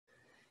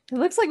It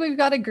looks like we've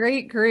got a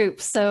great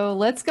group, so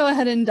let's go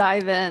ahead and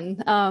dive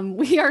in.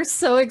 We are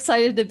so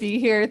excited to be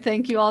here.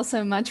 Thank you all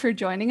so much for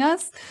joining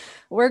us.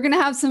 We're going to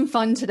have some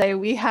fun today.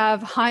 We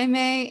have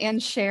Jaime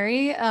and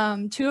Cheri,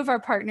 two of our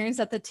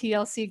partners at the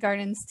TLC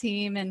Gardens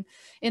team and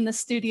in the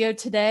studio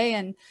today.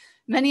 And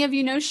many of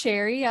you know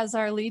Cheri as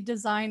our lead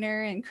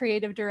designer and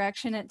creative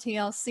direction at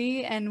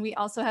TLC. And we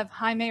also have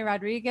Jaime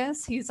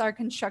Rodriguez. He's our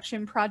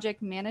construction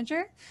project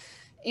manager.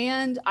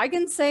 And I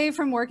can say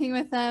from working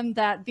with them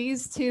that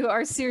these two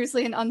are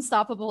seriously an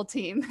unstoppable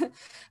team.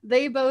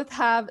 They both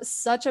have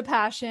such a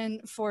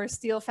passion for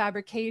steel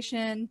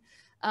fabrication.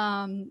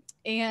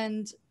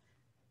 And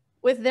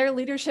with their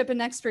leadership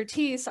and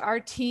expertise,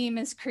 our team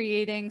is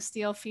creating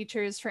steel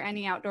features for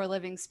any outdoor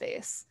living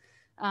space.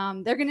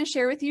 They're going to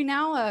share with you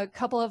now a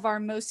couple of our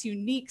most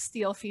unique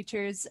steel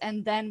features,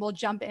 and then we'll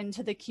jump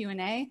into the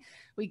Q&A.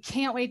 We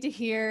can't wait to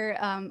hear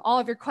all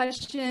of your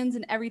questions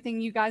and everything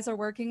you guys are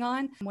working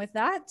on. With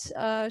that,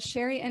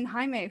 Cheri and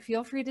Jaime,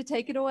 feel free to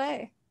take it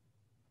away.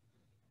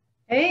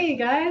 Hey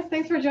guys,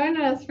 thanks for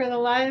joining us for the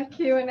live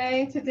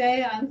Q&A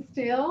today on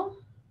steel.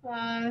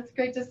 It's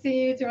great to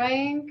see you,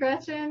 Dwayne,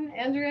 Gretchen,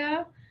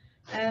 Andrea,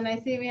 and I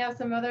see we have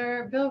some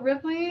other, Bill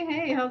Ripley.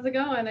 Hey, how's it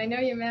going? I know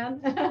you,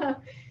 man.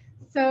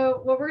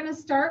 So what we're going to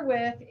start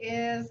with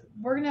is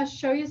we're going to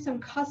show you some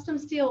custom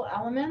steel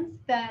elements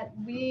that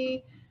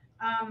we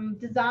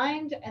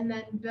designed and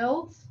then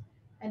built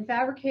and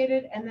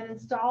fabricated and then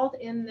installed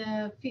in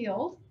the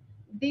field.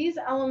 These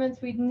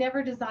elements we'd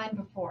never designed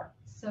before,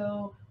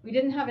 so we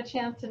didn't have a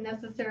chance to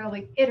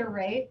necessarily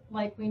iterate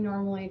like we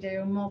normally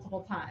do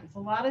multiple times. A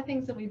lot of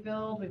things that we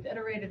build, we've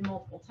iterated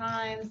multiple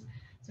times,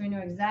 so we know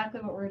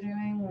exactly what we're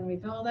doing when we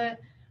build it.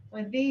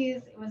 With these,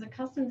 it was a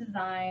custom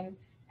design,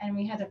 and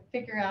we had to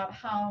figure out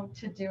how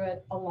to do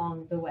it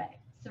along the way.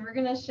 So we're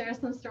going to share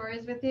some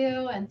stories with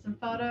you and some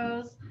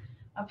photos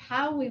of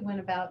how we went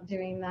about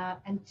doing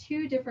that, and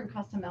two different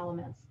custom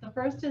elements. The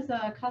first is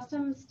a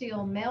custom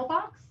steel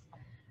mailbox,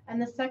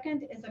 and the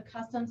second is a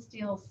custom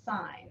steel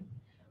sign.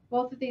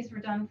 Both of these were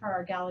done for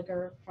our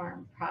Gallagher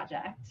Farm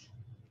project.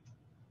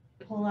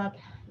 Pull up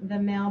the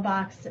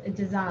mailbox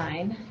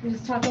design. We'll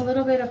just talk a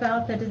little bit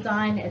about the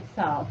design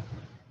itself.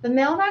 The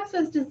mailbox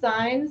was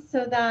designed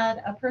so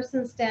that a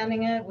person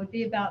standing in it would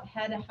be about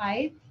head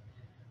height.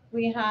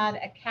 We had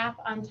a cap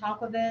on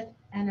top of it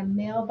and a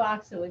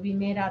mailbox that would be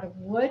made out of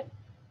wood.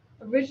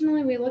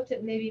 Originally, we looked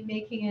at maybe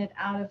making it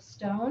out of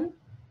stone,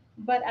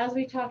 but as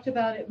we talked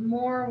about it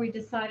more, we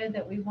decided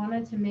that we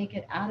wanted to make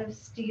it out of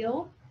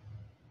steel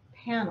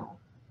panel.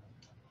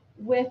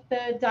 With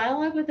the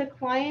dialogue with the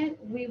client,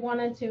 we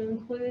wanted to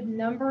include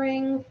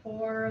numbering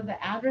for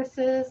the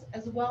addresses,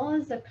 as well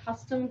as a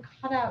custom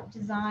cutout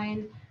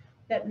design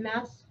that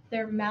matched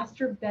their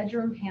master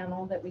bedroom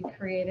panel that we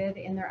created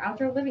in their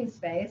outdoor living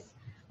space.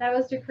 That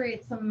was to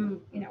create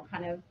some,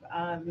 kind of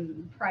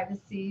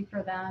privacy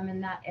for them in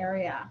that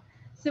area.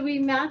 So we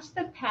matched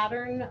the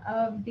pattern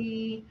of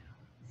the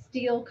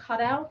steel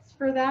cutouts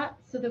for that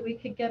so that we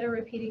could get a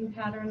repeating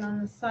pattern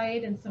on the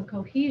site and some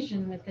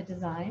cohesion with the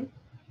design.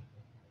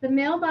 The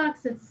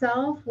mailbox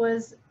itself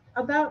was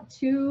about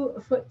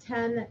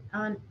 2'10"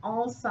 on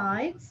all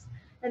sides.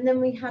 And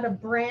then we had a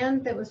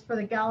brand that was for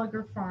the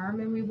Gallagher Farm,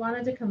 and we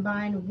wanted to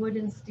combine wood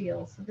and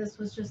steel. So this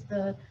was just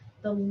the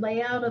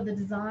layout of the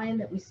design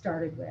that we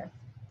started with.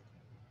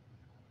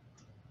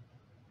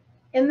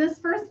 In this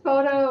first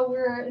photo,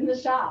 we're in the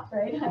shop,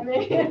 right? I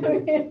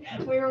mean,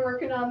 we were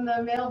working on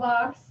the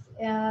mailbox,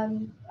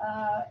 and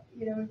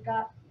we've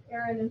got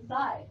Aaron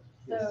inside.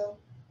 So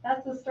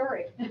that's the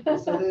story.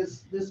 So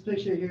this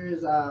picture here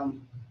is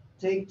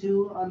take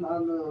two on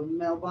the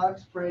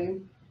mailbox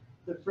frame.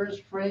 The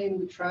first frame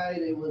we tried,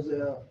 it was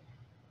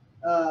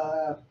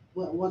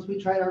once we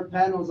tried our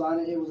panels on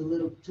it, it was a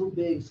little too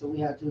big, so we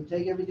had to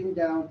take everything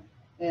down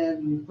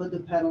and put the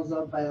panels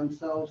up by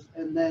themselves,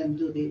 and then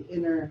do the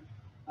inner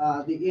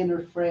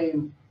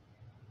frame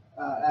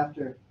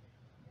after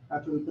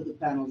we put the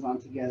panels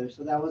on together.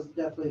 So that was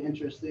definitely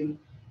interesting.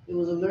 It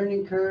was a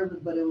learning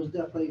curve, but it was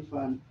definitely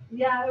fun.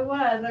 Yeah, it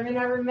was. I mean,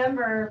 I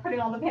remember putting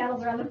all the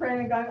panels around the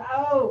frame and going,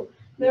 oh,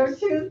 they're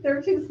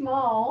too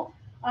small.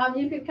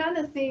 You could kind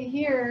of see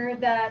here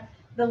that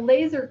the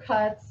laser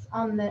cuts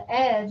on the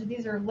edge,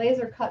 these are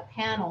laser cut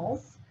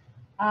panels.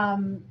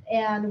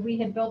 And we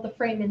had built the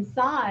frame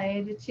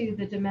inside to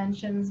the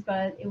dimensions,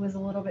 but it was a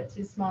little bit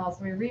too small.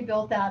 So we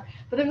rebuilt that.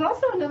 But there's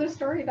also another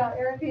story about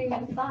Aaron being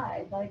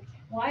inside, like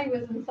why he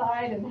was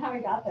inside and how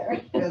he got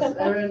there. Yes,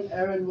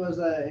 Aaron was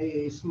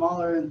a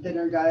smaller and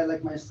thinner guy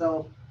like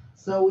myself.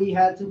 So we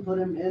had to put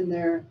him in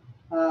there,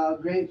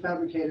 great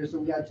fabricator. So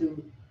we had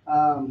to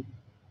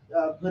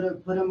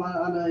put him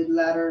on a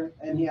ladder,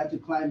 and he had to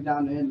climb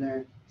down in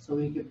there so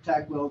he could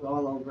tack weld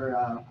all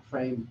over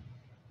frame.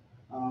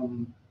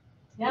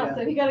 Yeah,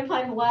 so he got to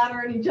climb the ladder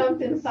and he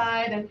jumped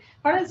inside. And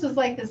part of this was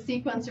like the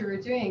sequence we were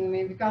doing. I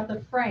mean, we've got the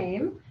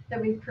frame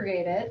that we've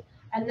created.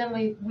 And then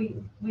we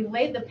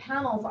laid the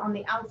panels on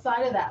the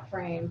outside of that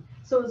frame,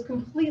 so it was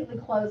completely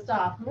closed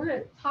off. And we're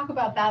going to talk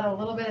about that a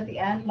little bit at the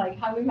end, like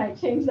how we might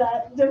change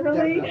that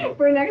differently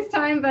for next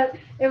time. But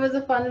it was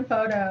a fun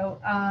photo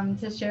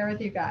to share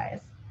with you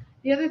guys.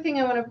 The other thing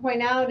I want to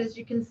point out is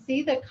you can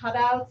see the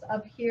cutouts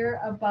up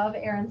here above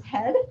Aaron's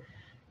head.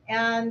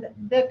 And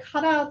the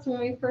cutouts, when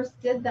we first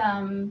did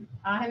them,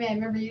 I mean, I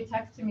remember you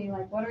texting me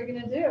like, "What are we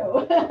gonna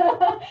do?"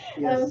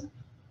 Yes,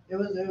 it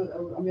was.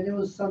 I mean, it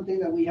was something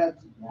that we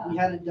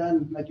hadn't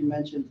done, like you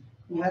mentioned.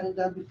 We hadn't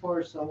done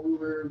before, so we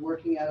were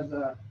working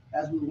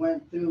as we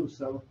went through.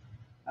 So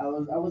I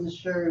wasn't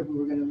sure if we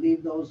were gonna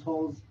leave those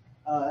holes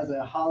as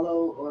a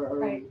hollow or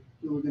Right.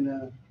 we were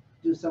gonna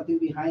do something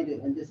behind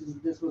it. And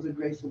this was a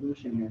great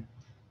solution here.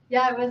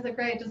 Yeah, it was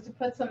great just to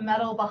put some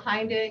metal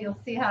behind it. You'll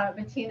see how it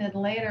patinaed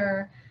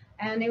later.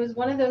 And it was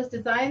one of those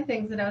design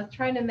things that I was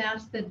trying to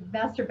match the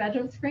master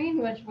bedroom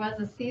screen, which was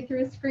a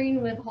see-through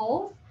screen with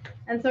holes.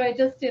 And so I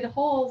just did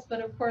holes,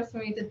 but of course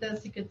when we did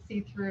this, you could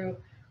see through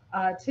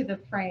to the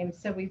frame.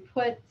 So we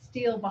put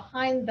steel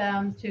behind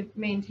them to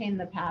maintain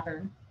the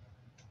pattern.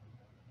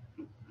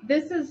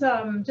 This is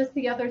just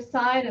the other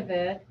side of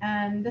it,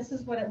 and this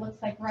is what it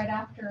looks like right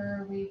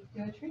after we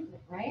do a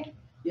treatment, right?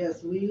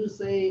 Yes, we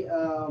use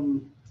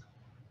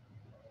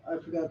I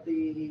forgot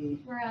the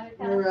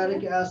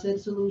Muriatic acid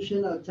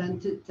solution of 10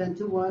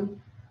 to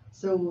 1.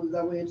 So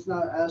that way it's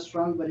not as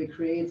strong, but it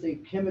creates a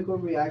chemical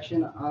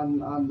reaction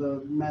on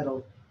the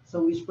metal.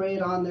 So we spray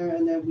it on there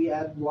and then we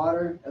add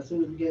water. As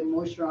soon as we get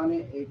moisture on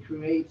it, it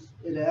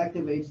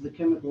activates the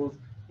chemicals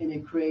and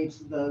it creates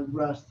the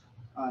rust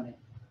on it.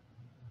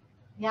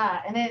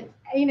 Yeah, and it,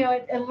 you know,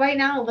 right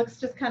now it looks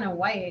just kind of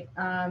white,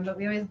 but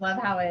we always love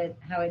how it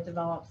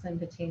develops in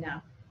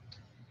patina.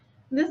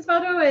 This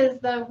photo is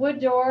the wood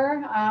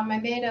door. I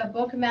made a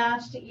book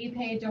matched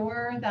Ipe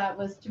door that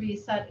was to be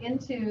set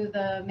into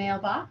the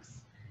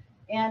mailbox.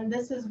 And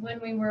this is when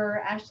we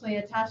were actually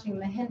attaching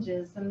the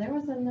hinges. And there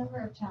was a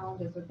number of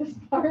challenges with this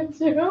part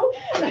too.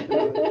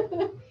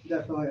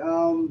 Definitely.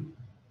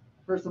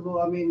 First of all,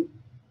 I mean,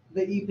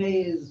 the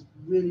Ipe is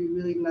really,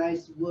 really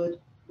nice wood,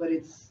 but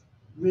it's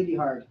really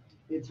hard.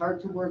 It's hard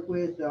to work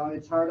with.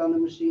 It's hard on the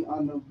machine,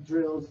 on the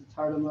drills. It's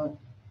hard on the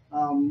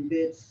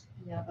bits.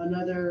 Yep.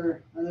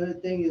 Another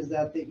thing is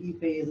that the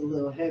Ipe is a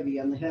little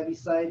heavy on the heavy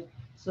side.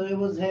 So it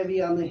was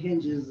heavy on the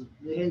hinges.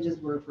 The hinges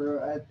were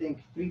for, I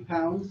think, 3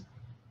 pounds.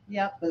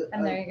 Yep.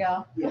 And there you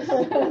go. Yes,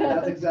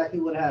 that's exactly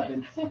what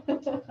happened.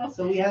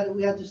 So we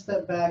had to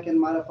step back and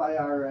modify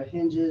our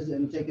hinges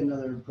and take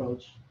another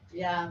approach.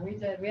 Yeah, we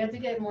did. We had to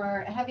get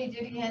more heavy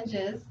duty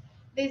hinges.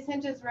 These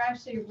hinges were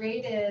actually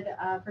rated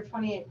for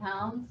 28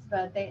 pounds,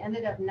 but they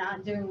ended up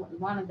not doing what we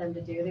wanted them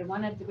to do. We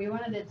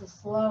wanted it to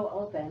slow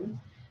open.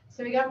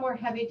 So we got more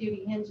heavy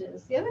duty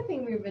hinges. The other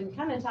thing we've been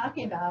kind of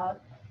talking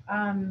about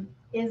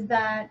is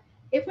that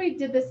if we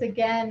did this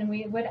again,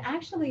 we would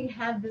actually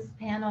have this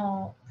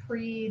panel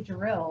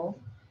pre-drilled.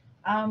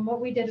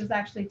 What we did is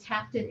actually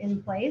tapped it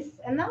in place.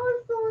 And that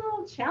was a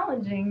little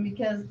challenging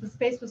because the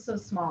space was so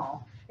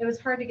small. It was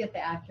hard to get the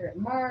accurate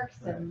marks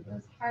and it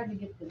was hard to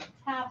get the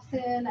taps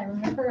in. I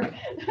remember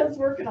I was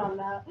working on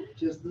that.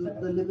 Just the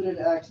limited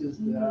access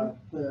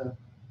to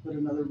put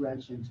another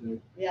wrench into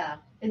it. Yeah,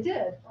 it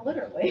did,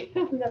 literally,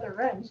 another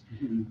wrench.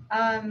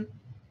 Mm-hmm.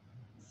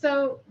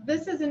 So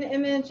this is an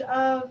image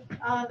of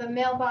the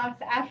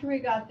mailbox after we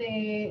got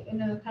the,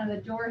 kind of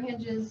the door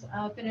hinges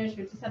finished.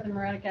 We just had the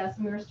muriatic acid,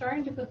 and we were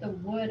starting to put the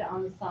wood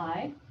on the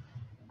side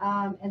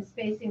and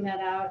spacing that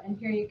out. And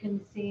here you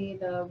can see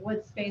the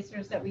wood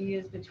spacers that we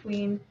use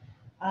between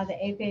the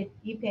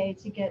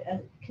Ipe to get a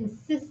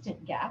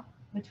consistent gap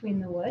between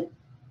the wood.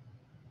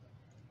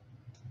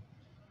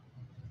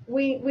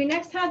 We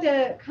next had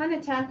to kind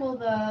of tackle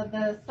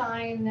the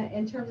sign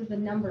in terms of the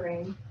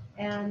numbering,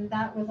 and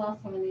that was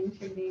also an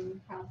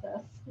intriguing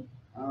process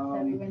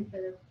that we went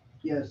through.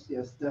 Yes,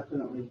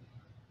 definitely.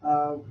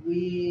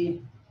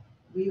 We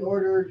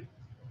ordered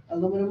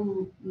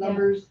aluminum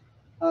numbers,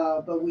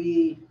 but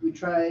we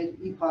tried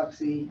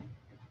epoxy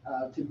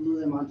to glue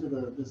them onto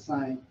the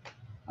sign.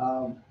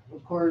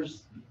 Of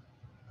course,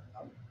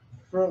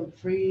 from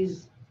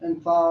freeze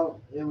and thaw,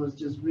 it was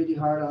just really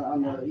hard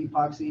on the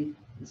epoxy.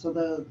 So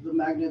the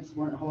magnets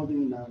weren't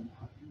holding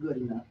good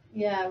enough.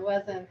 Yeah, it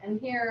wasn't.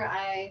 And here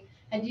I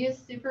had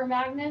used super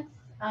magnets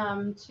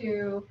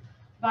to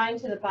bind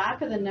to the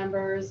back of the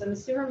numbers, and the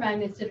super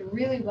magnets did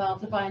really well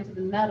to bind to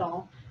the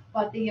metal.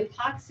 But the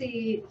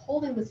epoxy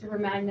holding the super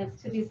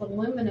magnets to these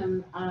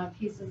aluminum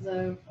pieces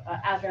of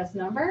address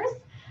numbers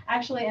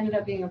actually ended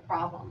up being a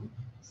problem.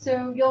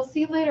 So you'll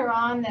see later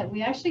on that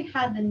we actually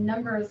had the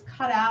numbers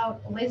cut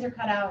out, laser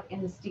cut out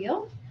in the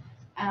steel.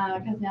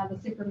 Because now the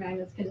super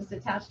magnets can just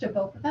attach to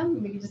both of them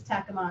and we can just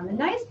tack them on. The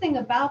nice thing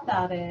about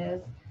that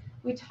is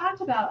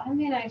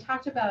Jaime and I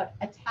talked about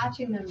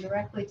attaching them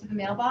directly to the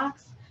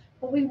mailbox,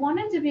 but we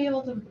wanted to be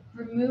able to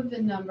remove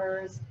the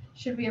numbers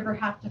should we ever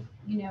have to,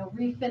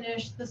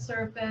 refinish the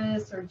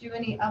surface or do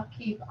any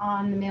upkeep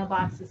on the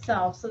mailbox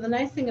itself. So the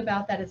nice thing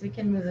about that is we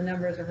can move the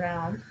numbers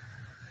around.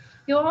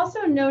 You'll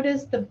also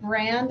notice the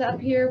brand up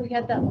here. We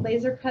had that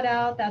laser cut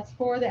out. That's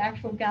for the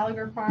actual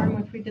Gallagher farm,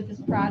 which we did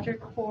this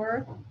project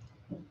for.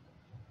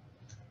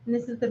 And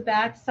this is the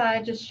back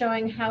side, just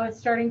showing how it's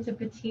starting to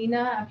patina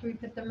after we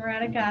put the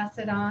muriatic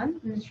acid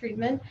on in the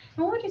treatment.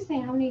 And what would you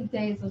say, how many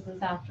days was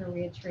this after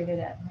we had treated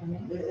it?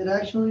 It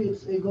actually,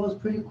 it goes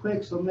pretty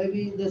quick, so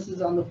maybe this is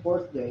on the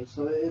 4th day,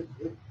 so it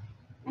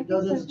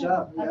does its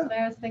job. That's what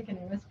I was thinking.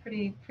 It was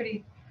pretty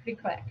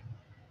quick.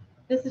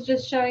 This is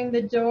just showing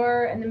the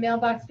door and the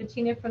mailbox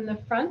patina from the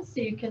front,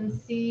 so you can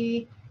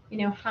see, you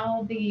know,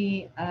 how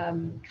the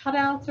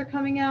cutouts are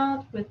coming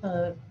out with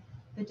the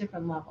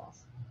different levels.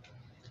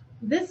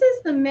 This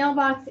is the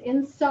mailbox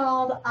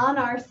installed on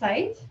our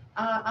site,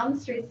 on the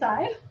street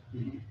side.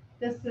 Mm-hmm.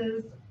 This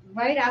is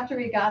right after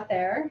we got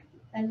there.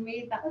 And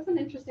that was an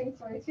interesting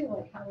story too,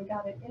 like how we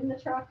got it in the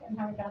truck and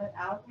how we got it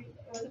out. It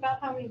was about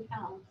how many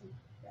pounds?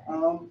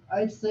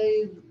 I'd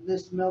say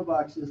this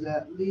mailbox is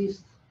at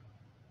least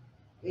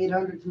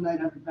 800 to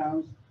 900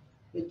 pounds.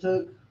 It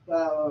took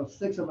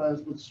 6 of us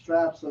with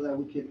straps so that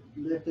we could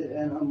lift it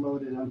and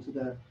unload it onto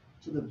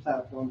the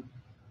platform.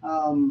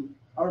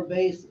 Our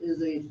base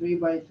is a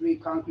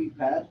 3x3 concrete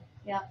pad.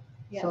 Yeah.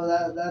 So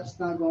that's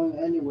not going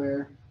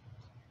anywhere.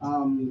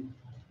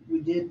 We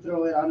did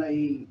throw it on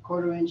a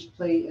 1/4-inch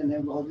plate and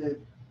then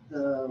welded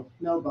the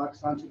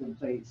mailbox onto the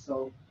plate.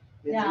 So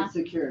it's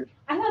secured.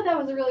 I thought that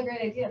was a really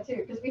great idea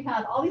too, because we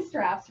had all these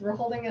straps, we were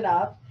holding it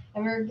up,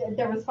 and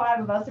there was 5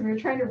 of us, and we were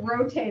trying to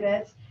rotate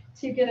it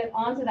to get it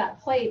onto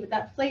that plate. But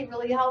that plate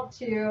really helped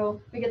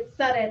we could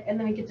set it, and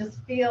then we could just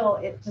feel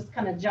it just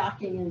kind of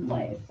jockeying in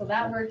place. So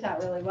that worked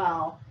out really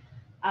well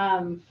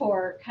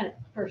for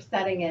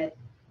setting it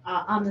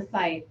on the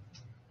site.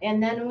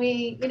 And then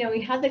we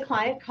had the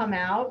client come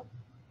out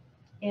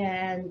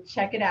and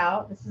check it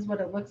out. This is what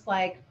it looks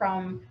like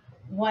from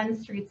one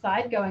street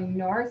side going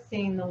north,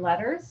 seeing the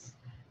letters.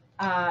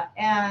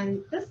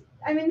 And this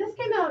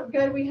came out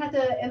good. We had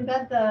to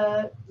embed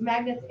the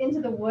magnets into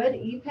the wood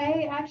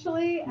epay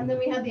actually, and then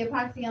we had the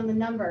epoxy on the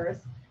numbers.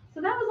 So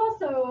that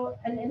was also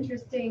an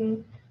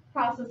interesting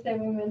process that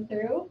we went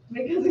through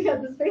because we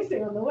had the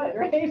spacing on the wood,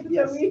 right?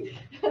 Yes.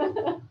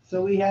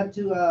 So we had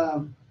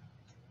to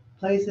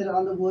place it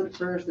on the wood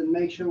first and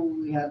make sure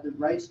we had the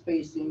right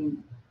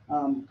spacing,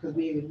 because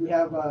we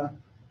have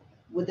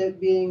with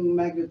it being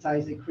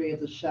magnetized, it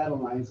creates a shadow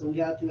line. So we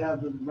have to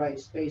have the right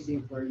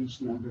spacing for each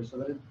number so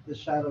that the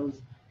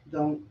shadows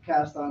don't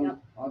cast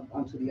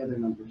onto the other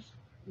numbers.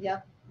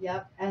 Yep.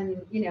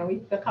 And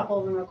a couple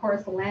of them, of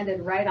course,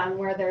 landed right on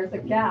where there's a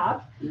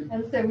gap,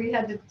 and so we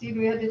had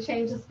to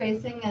change the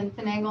spacing and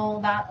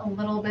finagle that a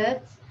little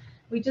bit.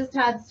 We just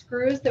had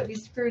screws that we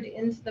screwed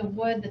into the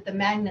wood that the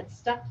magnet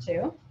stuck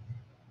to.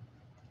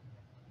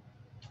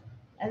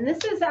 And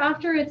this is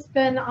after it's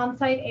been on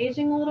site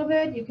aging a little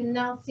bit. You can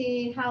now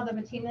see how the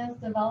patina has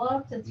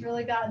developed. It's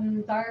really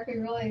gotten dark.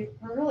 We're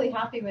really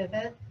happy with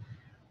it.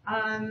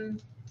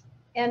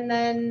 And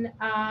then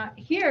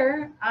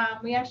here,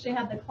 we actually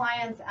had the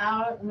clients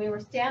out, and we were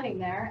standing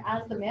there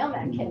as the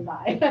mailman came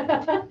by.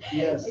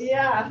 Yes.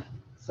 Yeah.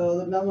 So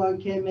the mailman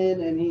came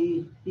in, and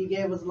he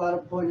gave us a lot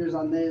of pointers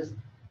on this.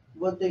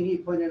 One thing he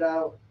pointed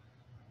out,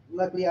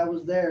 luckily I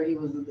was there,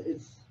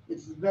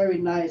 it's very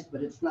nice,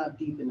 but it's not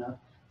deep enough.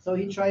 So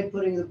he tried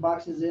putting the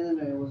boxes in,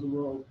 and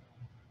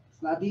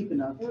it's not deep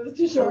enough. It was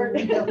too short.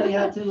 So we definitely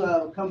had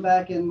to come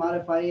back and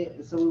modify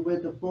it. So we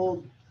went the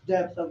full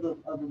depth of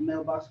the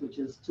mailbox, which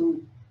is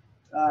 2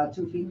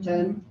 feet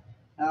 10.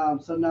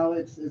 So now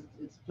it's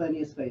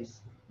plenty of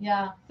space.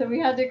 Yeah. So we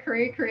had to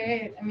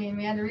recreate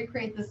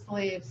the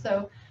sleeve.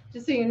 So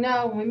just so you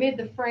know, when we made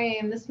the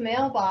frame, this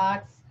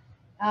mailbox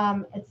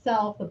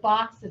itself, the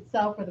box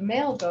itself where the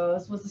mail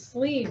goes, was a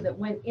sleeve that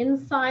went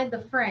inside the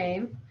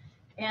frame.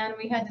 And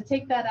we had to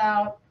take that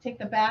out, take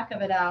the back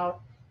of it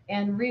out,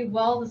 and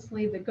re-weld the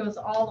sleeve that goes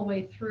all the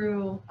way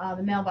through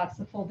the mailbox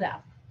to full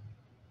depth.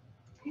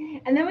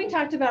 And then we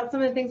talked about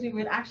some of the things we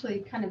would actually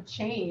kind of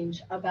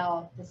change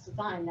about this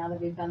design now that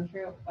we've been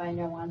through, I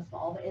know, once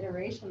all the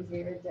iterations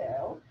we would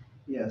do.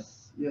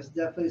 Yes,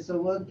 definitely.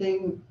 So one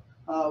thing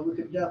we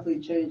could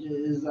definitely change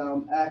is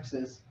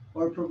access,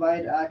 or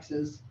provide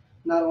access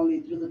not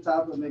only through the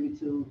top but maybe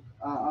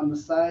on the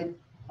side.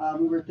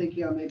 We were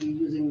thinking of maybe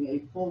using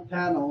a full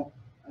panel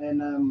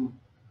and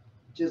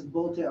just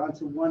bolt it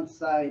onto one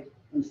side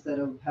instead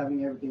of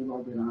having everything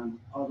welded on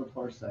all the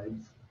 4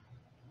 sides.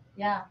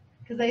 Yeah,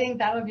 because I think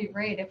that would be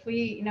great. If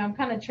we, I'm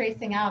kind of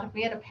tracing out, if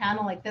we had a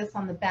panel like this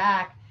on the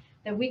back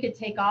that we could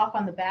take off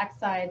on the back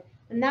side,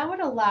 then that would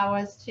allow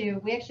us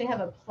we actually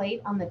have a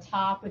plate on the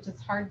top, which is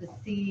hard to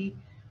see.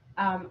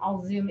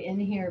 I'll zoom in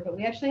here, but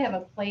we actually have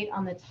a plate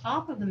on the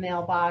top of the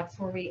mailbox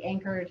where we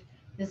anchored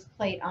this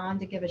plate on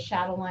to give a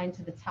shadow line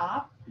to the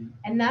top.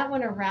 And that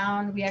went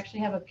around. We actually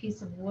have a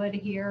piece of wood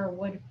here, a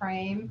wood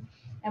frame,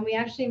 and we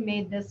actually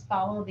made this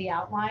follow the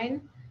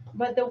outline.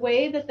 But the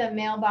way that the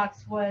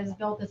mailbox was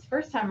built this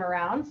first time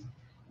around,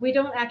 we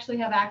don't actually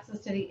have access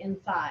to the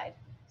inside.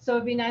 So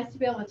it'd be nice to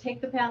be able to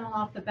take the panel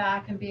off the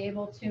back and be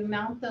able to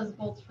mount those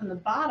bolts from the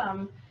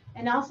bottom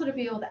and also to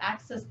be able to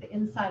access the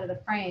inside of the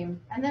frame.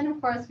 And then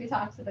of course we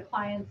talked to the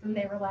clients and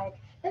they were like,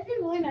 it'd be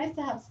really nice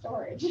to have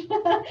storage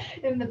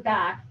in the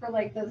back for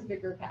like those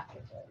bigger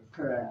packages.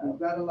 Correct. So, We've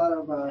got a lot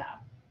of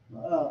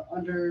yeah.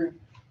 under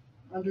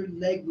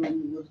leg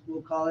room,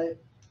 we'll call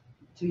it,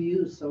 to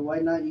use. So why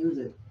not use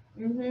it?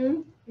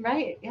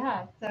 Right.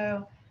 Yeah.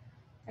 So,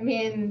 I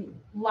mean,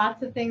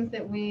 lots of things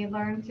that we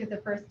learned through the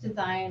first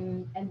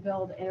design and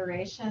build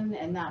iteration,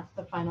 and that's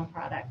the final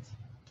product.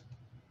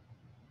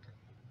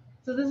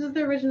 So this is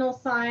the original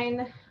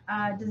sign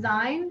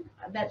design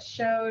that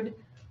showed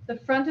the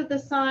front of the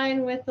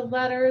sign with the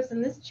letters,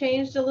 and this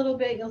changed a little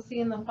bit. You'll see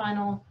in the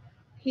final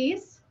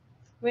piece.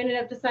 We ended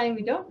up deciding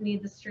we don't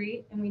need the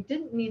street, and we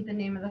didn't need the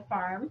name of the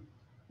farm.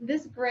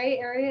 This gray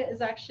area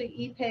is actually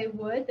ipe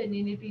wood that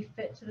needed to be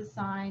fit to the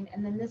sign,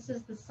 and then this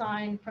is the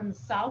sign from the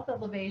south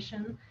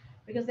elevation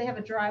because they have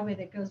a driveway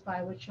that goes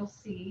by, which you'll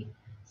see.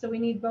 So we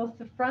need both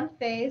the front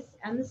face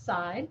and the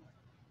side.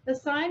 The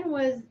sign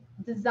was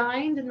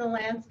designed in the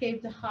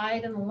landscape to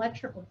hide an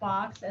electrical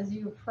box as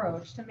you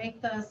approach to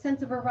make the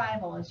sense of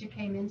arrival as you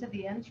came into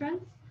the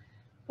entrance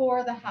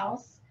for the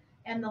house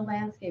and the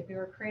landscape. We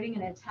were creating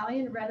an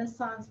Italian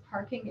Renaissance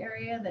parking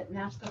area that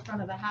matched the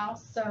front of the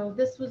house. So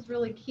this was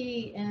really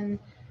key in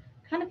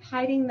kind of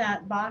hiding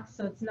that box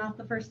so it's not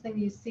the first thing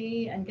you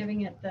see and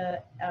giving it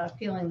the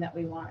feeling that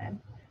we wanted.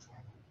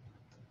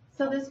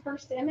 So this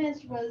first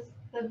image was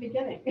the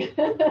beginning,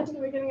 the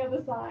beginning of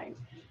the sign.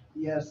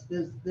 Yes,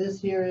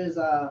 this here is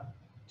a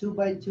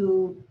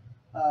 2x2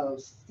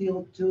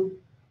 steel tube.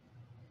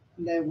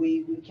 And then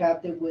we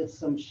capped it with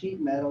some sheet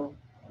metal,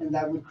 and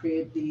that would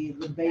create the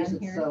base And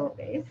here's itself.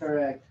 the base.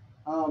 Correct.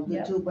 The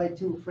Yep.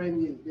 2x2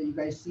 frame that you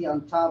guys see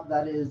on top,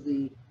 that is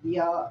the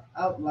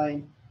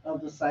outline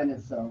of the sign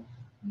itself.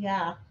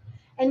 Yeah.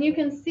 And you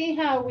can see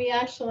how we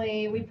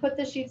put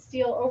the sheet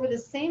steel over the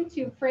same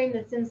tube frame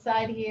that's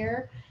inside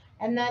here.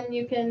 And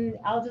then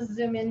I'll just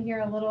zoom in here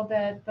a little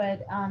bit,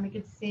 but you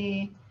can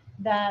see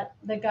that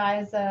the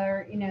guys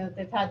are,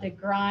 they've had to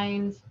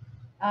grind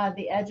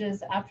the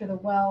edges after the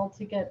weld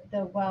to get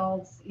the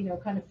welds,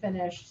 kind of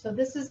finished. So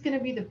this is going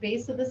to be the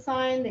base of the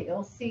sign that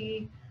you'll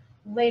see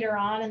later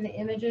on in the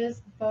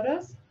images, the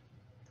photos.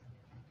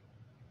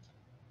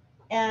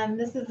 And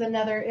this is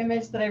another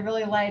image that I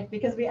really like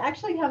because we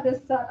actually have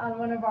this set on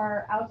one of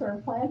our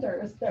outdoor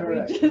planters that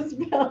Correct. we just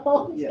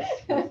built. Yes.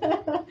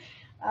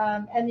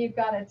 And you've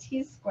got a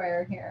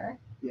T-square here.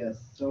 Yes.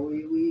 So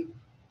we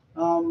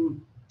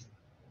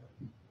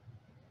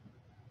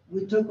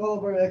took all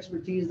of our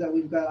expertise that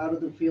we've got out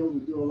of the field. We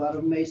do a lot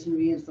of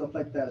masonry and stuff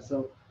like that.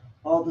 So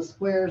all the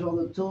squares, all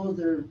the tools,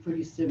 they're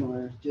pretty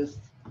similar, just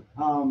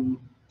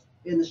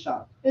in the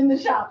shop. In the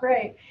shop,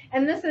 right.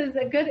 And this is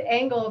a good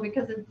angle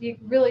because it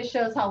really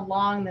shows how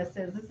long this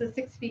is. This is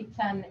 6 feet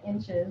 10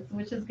 inches,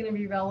 which is going to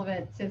be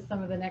relevant to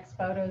some of the next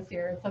photos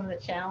here and some of the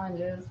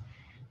challenges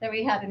that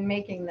we had in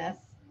making this.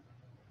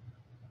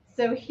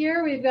 So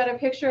here we've got a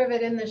picture of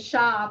it in the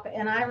shop,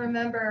 and I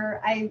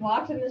remember I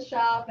walked in the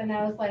shop and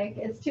I was like,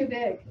 it's too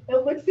big.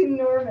 It looks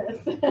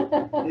enormous.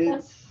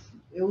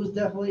 It was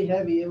definitely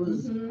heavy. It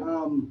was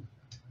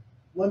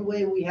one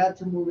way we had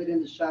to move it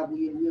in the shop.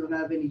 We don't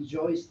have any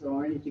joists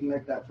or anything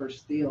like that for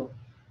steel.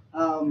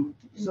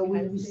 So we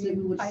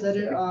would set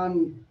it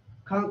on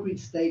concrete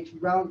stakes,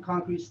 round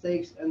concrete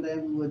stakes, and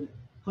then we would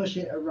push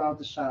it around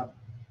the shop.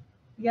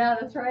 Yeah,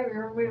 that's right.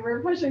 We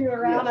were pushing it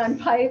around Yes. on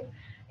pipe.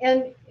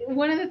 And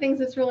one of the things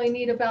that's really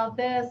neat about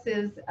this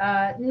is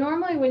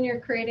normally when you're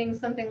creating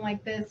something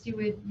like this, you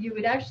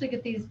would actually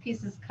get these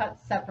pieces cut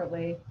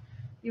separately.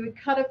 You would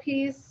cut a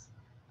piece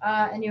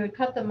and you would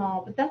cut them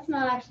all, but that's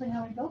not actually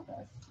how we built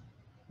this.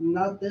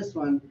 Not this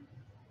one.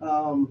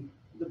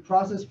 The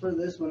process for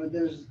this one,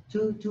 there's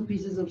two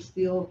pieces of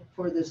steel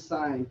for this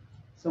sign.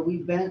 So we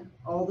bent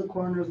all the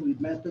corners, we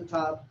bent the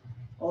top.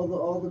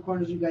 All the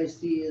corners you guys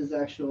see is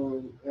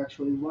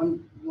actually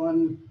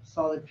one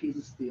solid piece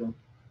of steel.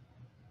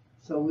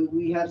 So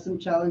we had some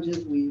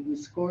challenges. We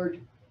scored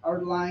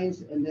our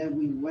lines, and then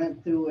we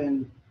went through,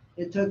 and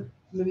it took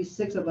maybe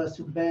 6 of us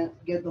to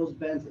get those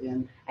bends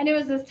in. And it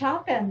was this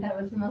top end that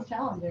was the most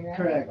challenging, right?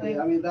 Correct. Like,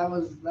 I mean, that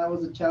was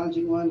a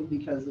challenging one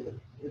because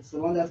it's the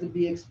one that's going to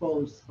be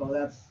exposed. So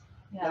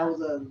that was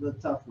the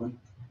tough one.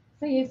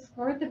 So you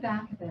scored the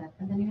back of it,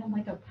 and then you had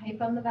like a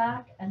pipe on the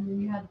back, and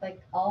then you had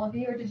like all of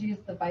you, or did you use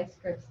the vice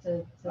grips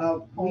to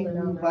hold We it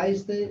over?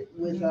 viced it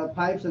with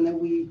pipes, and then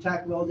we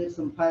tack welded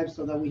some pipes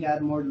so that we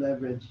had more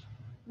leverage.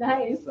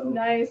 Nice, So-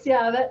 nice.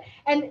 Yeah,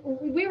 and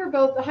we were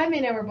both, Jaime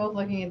and I were both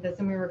looking at this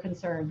and we were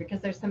concerned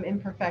because there's some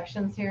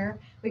imperfections here.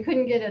 We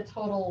couldn't get a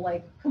total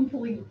like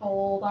complete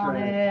fold on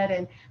Right. it.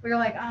 And we were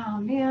like, oh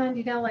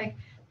man, like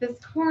this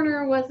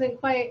corner wasn't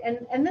quite,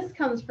 and this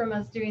comes from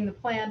us doing the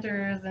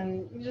planters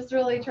and just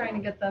really trying to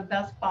get the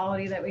best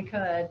quality that we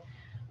could.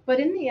 But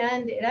in the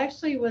end, it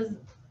actually was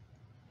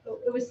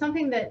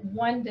something that,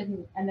 one,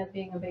 didn't end up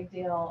being a big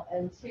deal,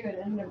 and 2, it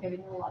ended up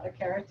giving a lot of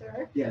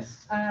character.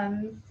 Yes.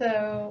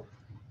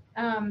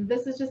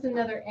 This is just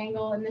another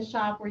angle in the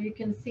shop where you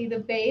can see the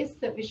base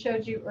that we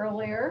showed you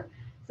earlier.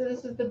 So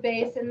this is the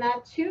base, and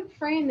that tube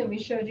frame that we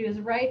showed you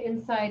is right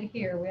inside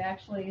here. We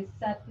actually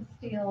set the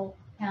steel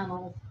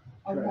panels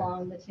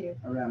along the tube.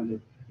 Around it.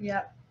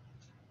 Yep.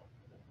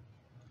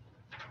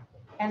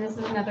 And this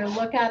is another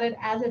look at it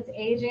as it's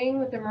aging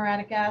with the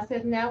muriatic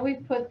acid. Now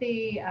we've put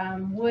the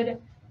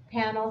wood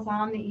panels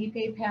on, the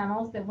Ipe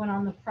panels that went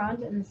on the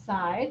front and the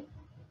side.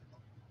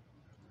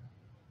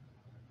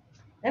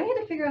 Then we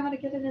had to figure out how to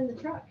get it in the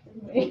truck,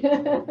 didn't we?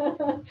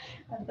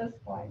 At this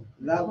point.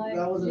 That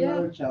was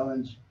another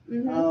challenge.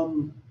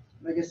 Mm-hmm.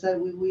 Like I said,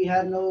 we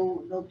had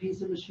no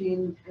piece of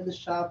machine in the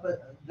shop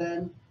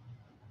then,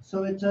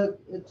 so it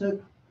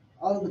took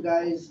all of the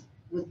guys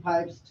with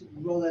pipes to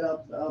roll it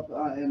up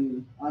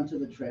and onto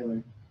the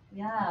trailer.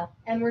 Yeah,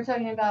 and we're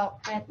talking about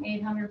at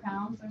 800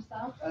 pounds or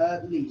so.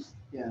 At least,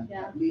 yeah.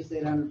 At least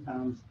 800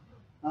 pounds.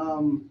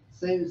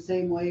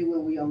 Same way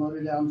when we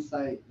unloaded it on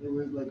site. It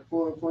was like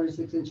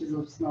 46 inches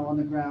of snow on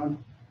the ground.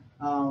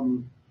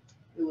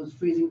 It was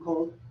freezing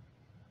cold.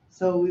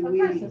 So Of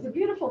course, it's a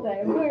beautiful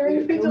day.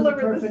 We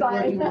delivered the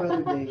sign. It was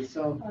a perfect working weather day.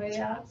 So oh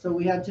yeah. So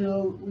we had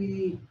to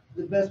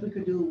the best we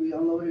could do. We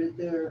unloaded it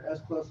there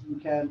as close as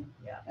we can.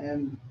 Yeah.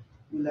 And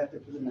we left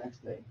it for the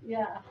next day.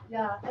 Yeah,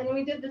 yeah, and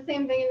we did the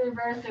same thing in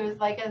reverse. It was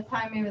like as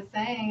Jaime was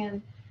saying,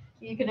 and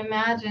you can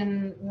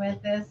imagine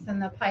with this and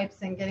the pipes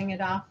and getting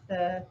it off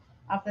the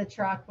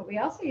truck. But we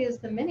also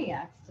used the mini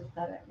X to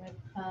set it with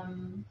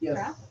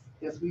straps.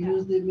 Yes, we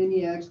used the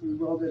mini X. We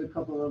welded a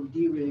couple of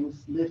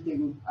D-rings,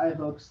 lifting eye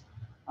hooks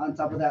on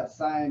top of that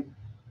sign,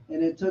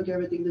 and it took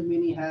everything the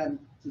mini had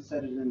to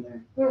set it in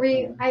there.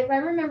 I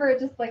remember it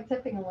just like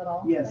tipping a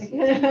little. Yes.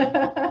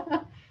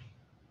 Like,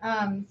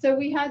 so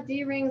we had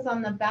D-rings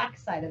on the back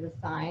side of the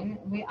sign.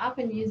 We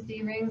often use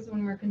D-rings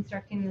when we're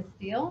constructing the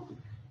steel.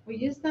 We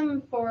use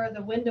them for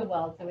the window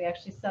wells that we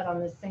actually set on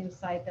the same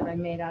site that I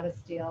made out of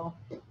steel,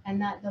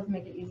 and that does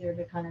make it easier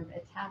to kind of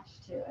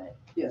attach to it.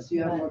 Yes,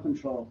 you have more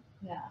control.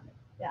 Yeah,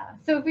 yeah.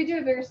 So if we do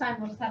a bigger sign,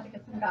 we'll just have to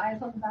get some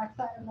guys on the back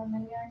side of the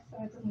mini X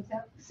so it doesn't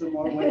tip. Some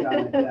more weight on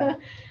it, yeah.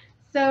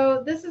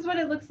 So this is what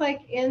it looks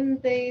like in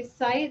the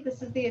site.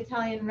 This is the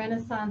Italian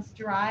Renaissance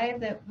drive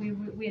that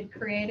we had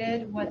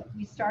created. What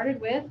we started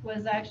with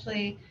was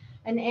actually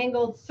an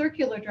angled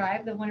circular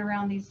drive that went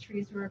around these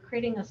trees. We were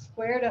creating a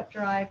squared up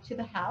drive to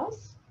the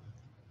house.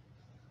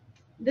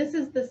 This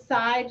is the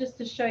side just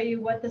to show you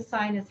what the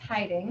sign is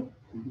hiding.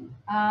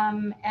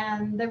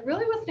 And there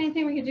really wasn't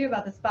anything we could do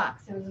about this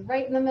box. It was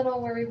right in the middle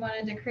where we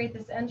wanted to create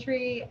this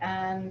entry,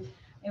 and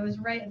it was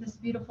right at this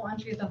beautiful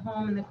entry of the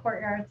home in the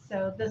courtyard.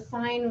 So the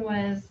sign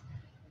was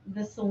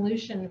the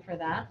solution for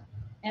that.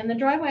 And the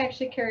driveway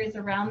actually carries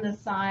around the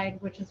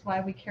side, which is why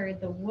we carried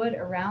the wood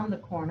around the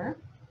corner.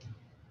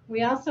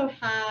 We also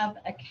have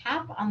a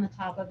cap on the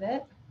top of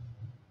it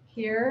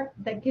here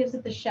that gives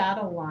it the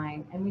shadow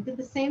line. And we did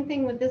the same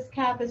thing with this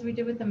cap as we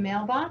did with the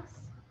mailbox.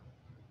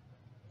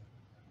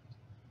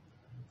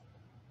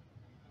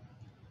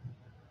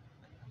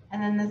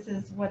 And then this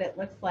is what it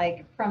looks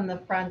like from the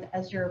front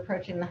as you're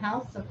approaching the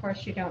house. Of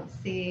course, you don't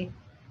see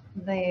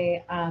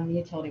the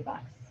utility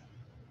box.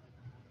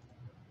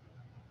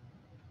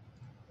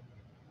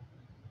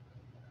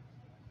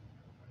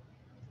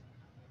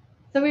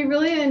 So we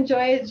really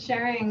enjoyed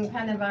sharing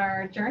kind of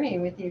our journey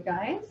with you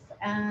guys.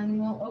 And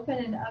we'll open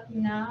it up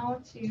now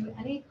to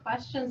any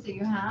questions that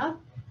you have.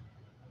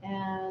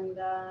 And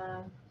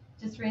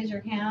just raise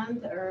your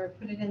hand or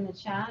put it in the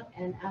chat,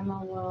 and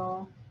Emma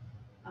will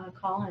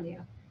call on you.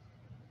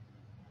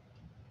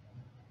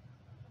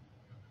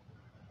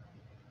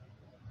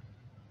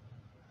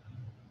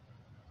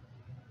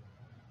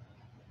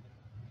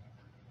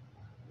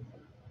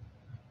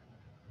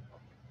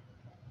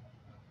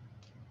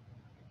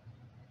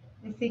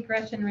 I see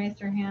Gretchen raised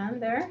her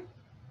hand there.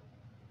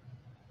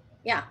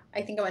 Yeah,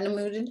 I think I'm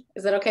unmuted.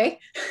 Is that okay?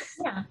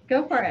 Yeah,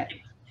 go for it.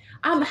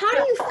 How do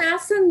you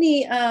fasten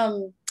the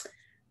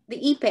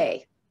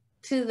Ipe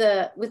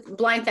to with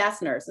blind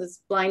fasteners?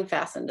 It's blind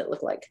fastened, it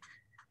looked like.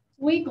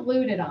 We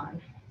glued it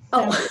on.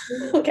 So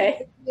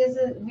okay.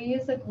 We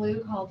use a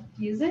glue called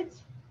Fuse It.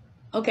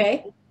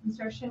 Okay.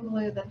 Construction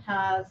glue that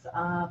has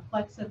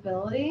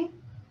flexibility,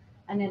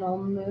 and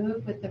it'll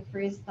move with the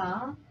freeze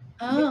thaw.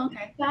 Oh,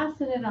 okay.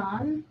 Fasten it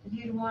on.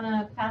 You'd want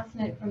to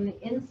fasten it from the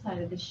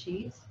inside of the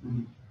sheet.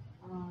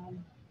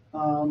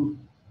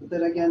 But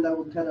then again, that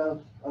would cut off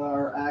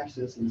our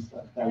access and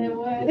stuff. And it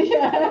would,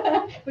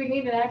 yeah. We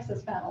need an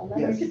access panel, then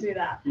Yes. we could do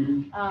that.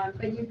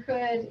 But you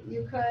could,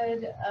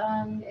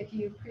 if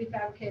you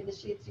prefabricated the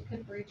sheets, you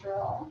could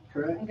re-drill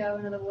and go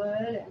into the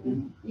wood,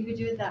 and you could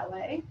do it that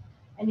way.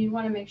 And you'd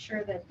want to make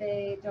sure that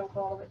they don't go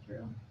all the way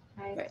through,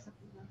 right? Right. So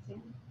you don't see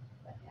them.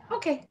 But, yeah.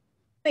 Okay,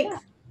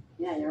 thanks.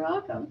 Yeah, you're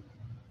welcome.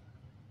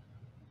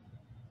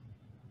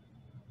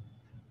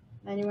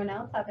 Anyone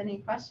else have any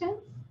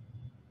questions?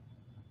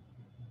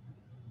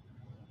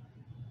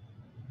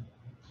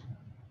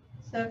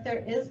 So if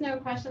there is no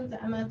questions,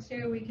 Emma,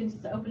 too, we can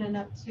just open it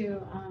up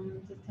to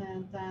just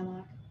a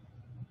dialogue.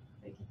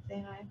 We can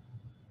say hi.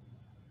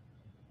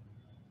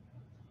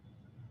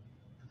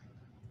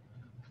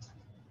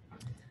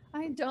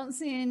 I don't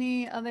see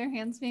any other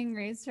hands being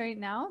raised right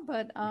now,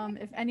 but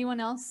if anyone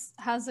else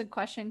has a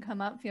question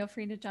come up, feel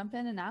free to jump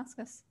in and ask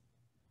us.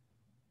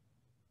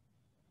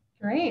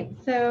 Great.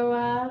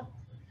 So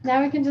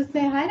now we can just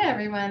say hi to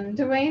everyone.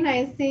 Dwayne,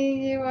 I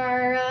see you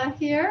are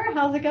here.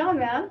 How's it going,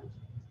 man?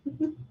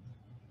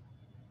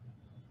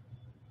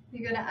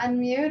 You gonna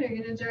unmute? Are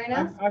you gonna join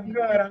us? I'm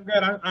good. I'm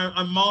good.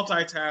 I'm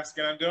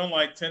multitasking. I'm doing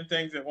like 10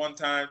 things at one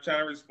time, trying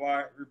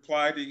to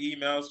reply to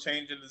emails,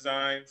 changing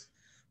designs,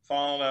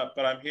 following up.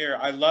 But I'm here.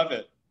 I love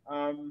it.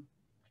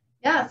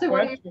 Yeah. So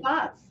what are your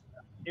thoughts?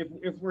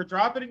 If we're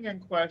dropping in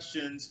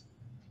questions,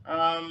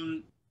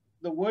 the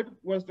wood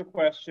was the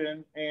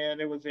question, and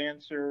it was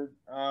answered.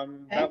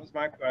 That was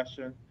my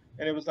question,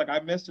 and it was like I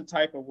missed a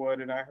type of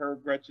wood, and I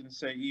heard Gretchen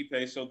say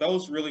ipe. So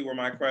those really were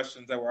my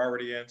questions that were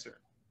already answered.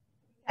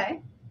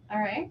 Okay. All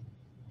right.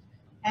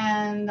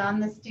 And on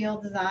the steel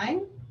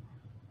design,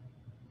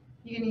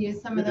 you're going to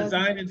use some of those.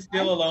 Design and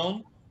steel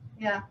alone?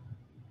 Yeah.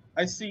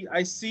 I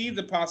see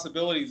the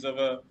possibilities of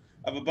a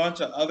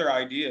bunch of other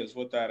ideas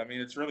with that. I mean,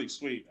 it's really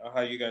sweet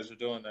how you guys are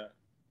doing that.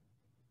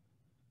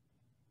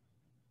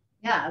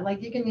 Yeah,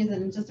 like you can use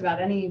it in just about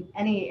any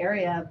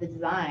area of the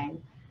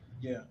design.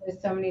 Yeah.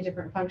 There's so many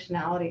different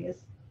functionalities.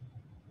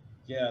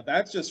 Yeah,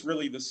 that's just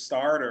really the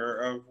starter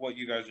of what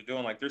you guys are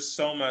doing. Like there's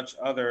so much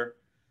other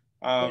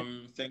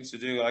things to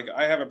do. Like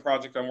I have a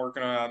project I'm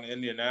working on in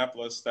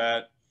Indianapolis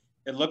that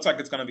it looks like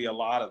it's going to be a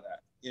lot of that.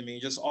 I mean,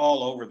 just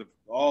all over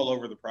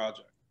the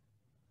project.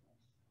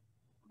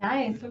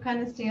 Nice. What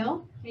kind of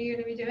steel are you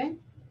going to be doing?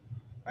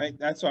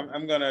 That's why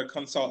I'm going to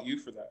consult you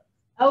for that.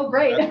 Oh,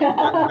 great.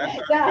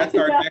 That's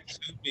our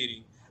next Zoom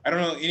meeting. I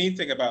don't know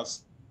anything about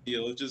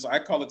steel. It's just I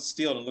call it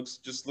steel, and it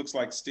just looks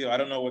like steel. I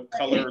don't know what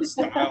color or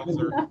styles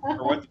or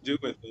what to do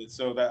with it.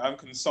 So that I'm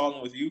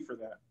consulting with you for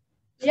that.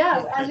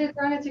 Yeah, as you're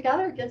throwing it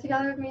together, get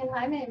together with me and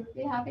Jaime. We'd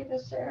be happy to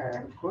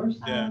share. Of course.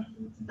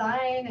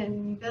 Design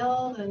and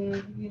build and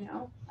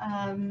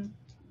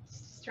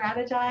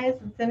strategize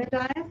and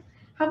synergize.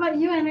 How about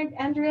you,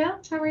 Andrea?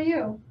 How are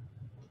you?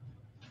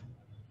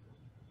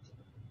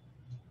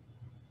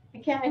 I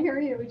can't hear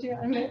you. Would you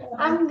unmute?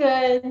 I'm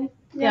good.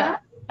 Yeah.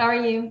 How are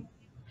you?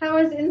 How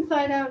is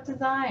Inside Out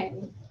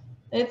Design?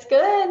 It's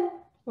good.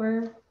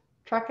 We're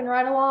trucking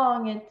right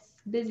along. It's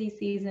busy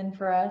season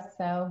for us,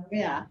 so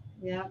Yeah.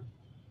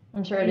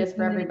 I'm sure it is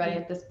for everybody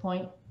at this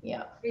point.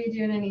 Yeah. Are you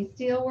doing any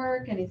steel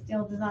work, any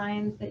steel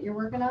designs that you're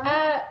working on?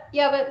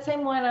 Yeah, but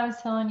same one I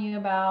was telling you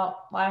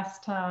about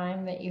last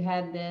time that you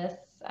had this.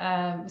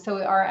 So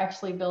we are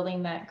actually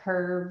building that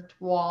curved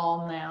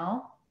wall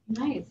now.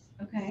 Nice.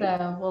 Okay.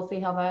 So we'll see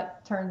how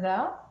that turns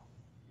out.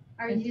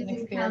 Are you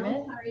using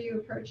panels? How are you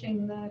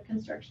approaching the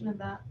construction of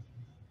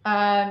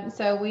that?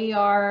 So we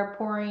are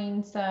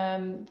pouring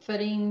some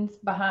footings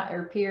behind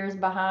or piers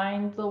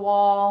behind the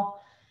wall,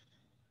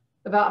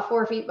 about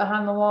 4 feet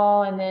behind the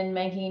wall, and then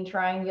making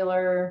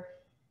triangular,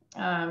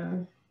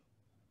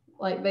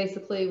 like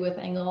basically with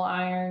angle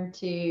iron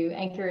to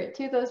anchor it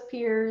to those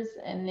piers,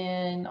 and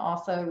then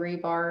also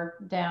rebar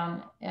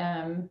down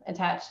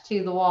attached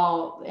to the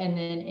wall, and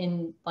then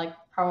in like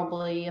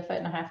probably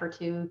 1.5 feet or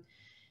 2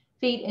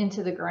 feet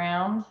into the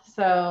ground.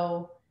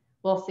 So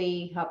we'll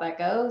see how that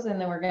goes,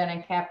 and then we're going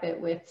to cap it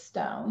with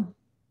stone.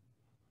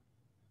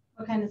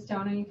 What kind of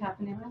stone are you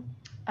capping it with?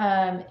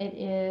 It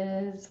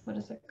is, what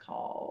is it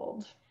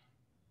called?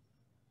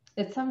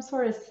 It's some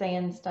sort of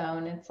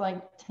sandstone. It's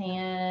like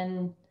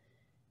tan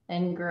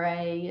and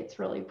gray. It's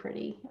really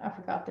pretty. I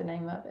forgot the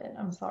name of it.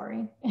 I'm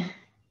sorry.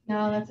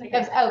 No, that's okay.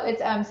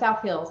 It's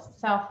South Hills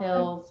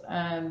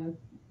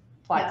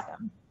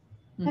flagstone.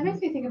 Yeah. That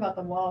makes me think about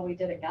the wall we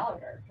did at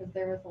Gallagher, because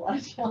there was a lot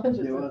of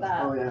challenges with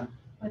that. Oh yeah.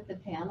 With the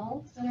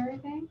panels and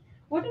everything.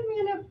 What did we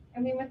end up? I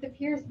mean, with the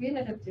piers, we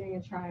ended up doing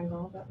a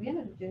triangle, but we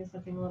ended up doing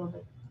something a little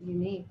bit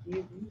unique.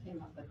 You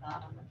came up with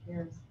that on the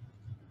piers.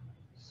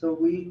 So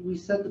we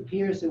set the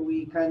piers and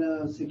we kind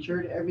of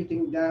secured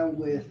everything down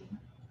with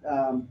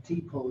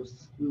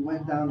T-posts. We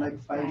went down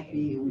like 5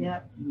 feet.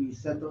 And we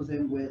set those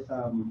in with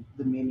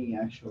the mini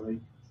actually.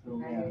 So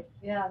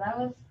yeah,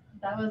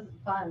 that was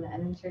fun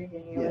and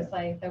intriguing. It was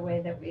like the way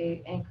that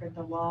we anchored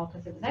the wall,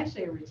 because it was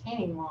actually a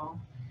retaining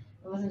wall.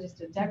 It wasn't just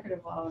a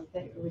decorative wall,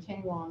 it was a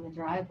retaining wall in the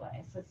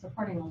driveway. So it's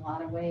supporting a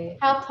lot of weight.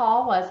 How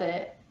tall was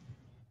it?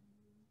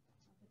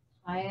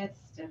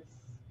 Highest, it's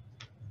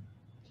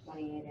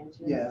 28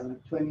 inches. Yeah,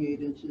 like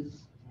 28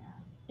 inches.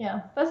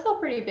 Yeah, that's still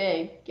pretty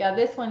big. Yeah,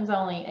 this one's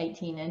only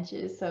 18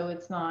 inches, so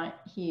it's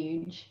not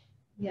huge.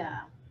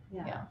 Yeah.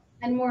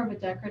 And more of a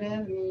decorative.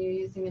 I mean, you're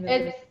using it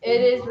as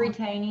it is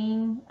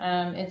retaining.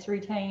 It's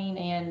retaining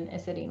and a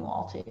sitting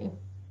wall too.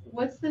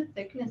 What's the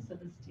thickness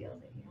of the steel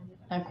that you ended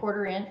up?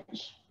 1/4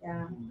 inch.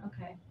 Yeah.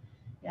 Okay.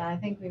 Yeah, I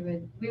think we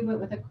went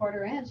with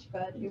 1/4 inch,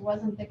 but it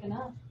wasn't thick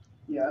enough.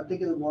 Yeah, I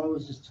think the wall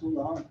was just too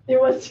long. It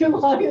was too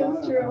long.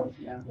 It's true.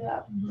 Yeah.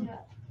 Yeah.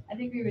 I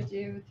think we would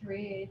do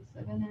 3/8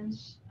 of an inch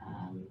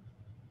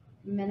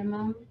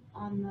minimum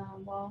on the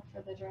wall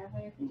for the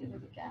driveway if we did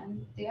it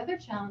again. The other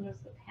challenge was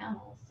the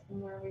panels,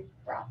 and where we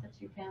brought the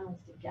two panels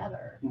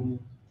together.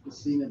 The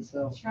seam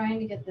itself. Trying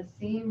to get the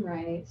seam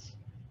right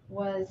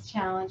was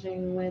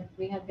challenging with,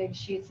 we had big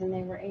sheets and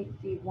they were 8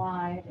 feet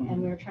wide,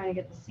 and we were trying to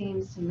get the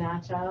seams to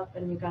match up,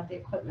 and you got the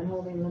equipment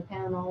holding the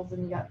panels,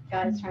 and you got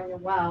guys trying to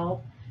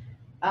weld.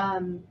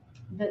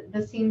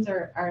 The seams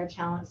are a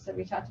challenge, so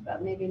we talked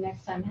about maybe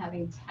next time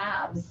having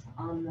tabs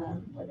on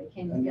them where they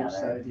came On each together.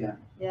 side, yeah.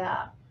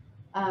 Yeah.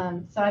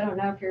 So I don't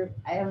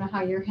know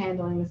how you're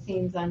handling the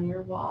seams on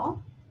your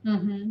wall.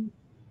 Mm-hmm.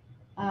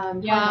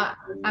 Yeah,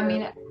 I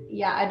mean,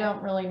 yeah, I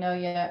don't really know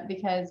yet,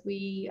 because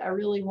I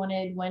really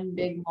wanted one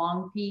big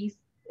long piece.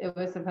 It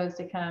was supposed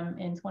to come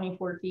in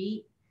 24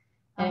 feet,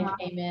 and it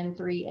came in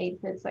 3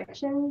 8-foot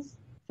sections.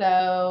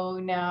 So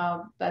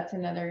now that's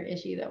another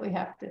issue that we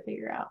have to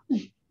figure out. I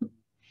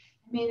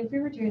mean, if we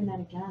were doing that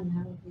again,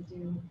 how would we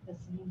do the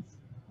seams?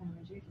 How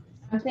would you do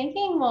this? I'm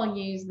thinking we'll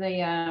use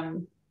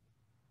the,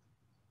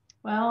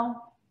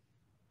 well,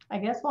 I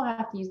guess we'll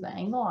have to use the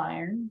angle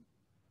iron.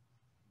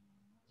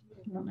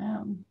 I don't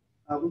know.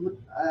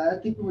 I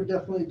think we would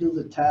definitely do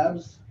the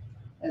tabs,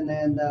 and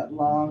then that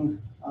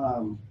long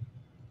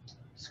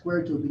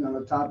square tubing on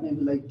the top,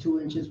 maybe like 2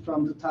 inches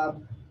from the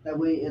top. That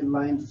way it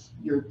lines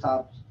your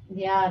top.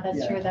 Yeah,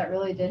 that's true. That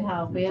really did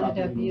help. We ended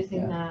up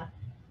using yeah. that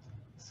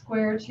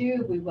square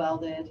tube we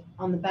welded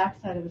on the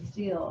backside of the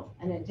steel,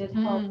 and it did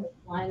help us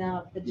line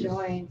up the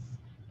joints,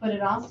 but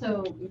it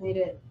also made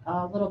it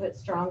a little bit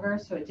stronger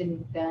so it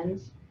didn't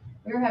bend.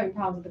 We were having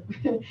problems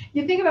with the,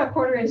 you think about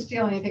 1/4 inch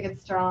steel and you think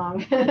it's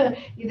strong.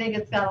 You think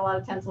it's got a lot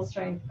of tensile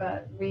strength,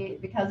 but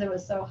because it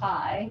was so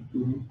high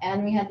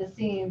and we had the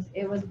seams,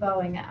 it was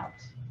bowing out.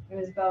 It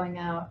was bowing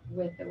out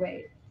with the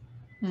weight.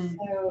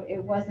 So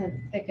it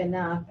wasn't thick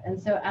enough. And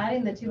so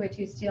adding the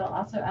 2x2 steel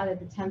also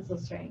added the tensile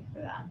strength for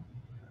that.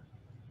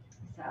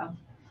 So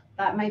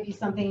that might be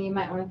something you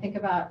might want to think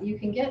about. You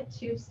can get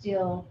tube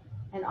steel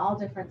in all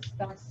different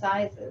spec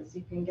sizes.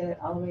 You can get it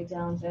all the way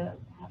down to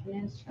 1/2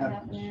 inch,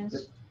 1/2 inch.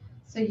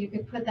 So you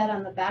could put that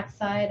on the back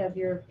side of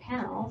your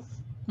panels,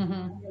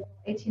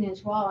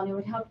 18-inch wall, and it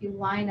would help you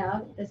line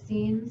up the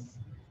seams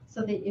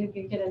so that you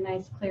could get a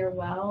nice clear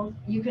weld.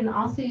 You can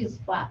also use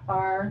flat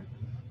bar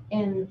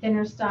in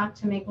thinner stock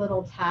to make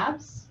little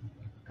tabs,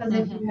 because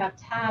if you have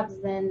tabs,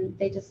 then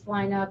they just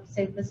line up.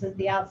 Say this is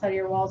the outside of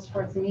your walls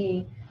towards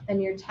me,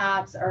 then your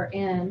tabs are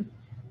in.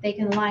 They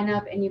can line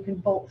up and you can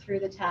bolt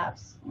through the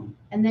tabs.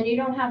 And then you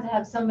don't have to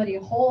have somebody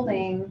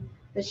holding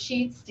the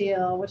sheet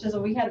steel, which is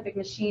we had a big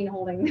machine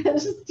holding the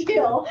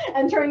steel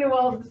and trying to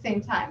weld at the same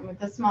time. With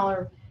the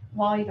smaller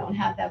wall, you don't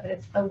have that, but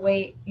it's the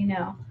weight,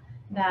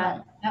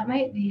 that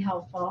might be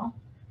helpful.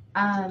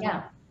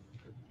 Yeah.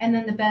 And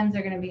then the bends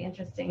are going to be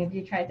interesting. Have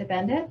you tried to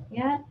bend it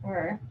yet,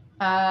 or?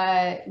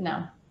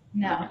 No.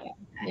 No.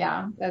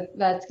 Yeah,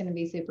 that's going to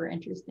be super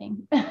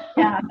interesting.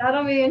 Yeah,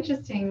 that'll be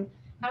interesting.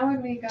 How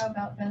would we go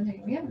about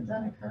bending? We haven't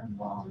done a curved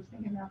wall. I'm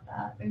thinking about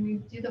that. And we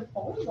do the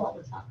folds all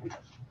the time.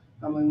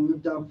 I mean,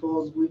 we've done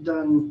folds. We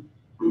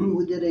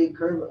did a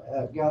curve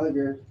at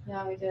Gallagher.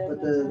 Yeah, we did.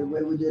 But the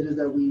way we did is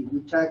that we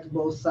tacked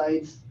both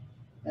sides,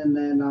 and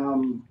then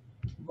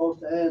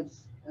both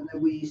ends, and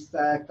then we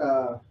stacked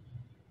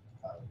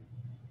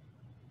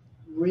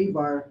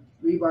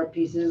rebar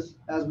pieces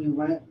as we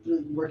went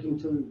through, working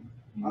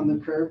on the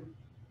curb,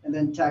 and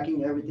then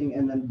tacking everything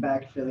and then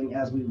backfilling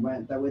as we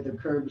went. That way the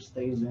curb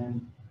stays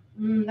in.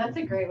 That's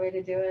a great way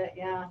to do it.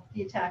 Yeah,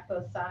 you tack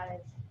both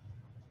sides.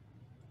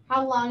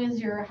 How long is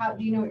do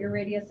you know what your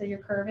radius of your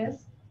curve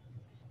is?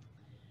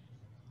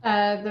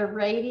 The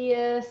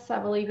radius, I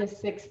believe, is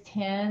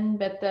 610,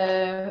 but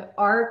the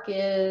arc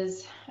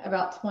is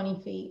about 20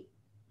 feet.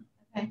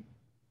 Okay.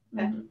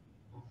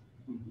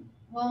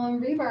 Well, and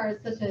rebar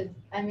is such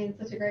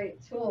a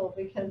great tool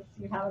because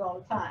you have it all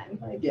the time.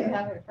 Like you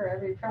have it for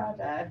every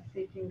project, so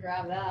you can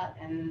grab that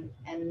and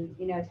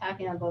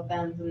tacking on both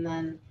ends and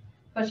then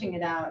pushing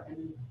it out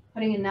and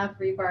putting enough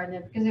rebar in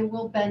it, because it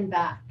will bend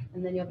back,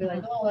 and then you'll be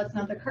like, oh, that's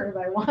not the curve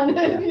I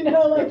wanted.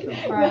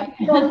 Right.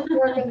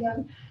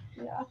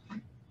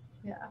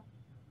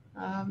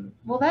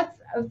 Well, that's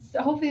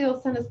hopefully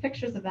you'll send us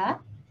pictures of that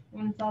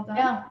when it's all done.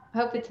 Yeah,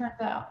 hope it turns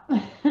out.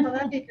 Well,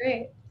 that'd be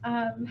great.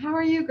 How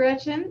are you,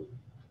 Gretchen?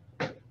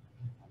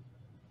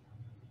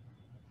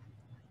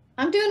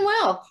 I'm doing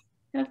well,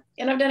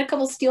 and I've done a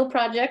couple steel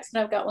projects,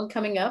 and I've got one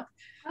coming up.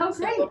 Oh,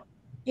 great! So,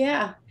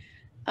 yeah.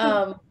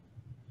 I'm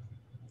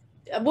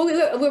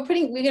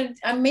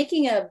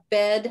making a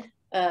bed,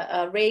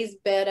 a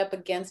raised bed up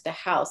against a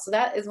house. So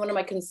that is one of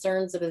my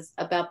concerns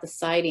about the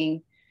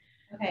siding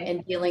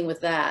and dealing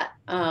with that.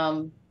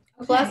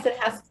 Plus,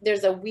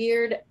 there's a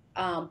weird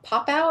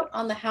pop out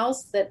on the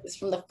house that is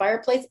from the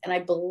fireplace,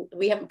 and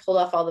we haven't pulled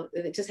off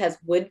it just has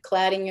wood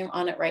cladding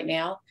on it right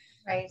now.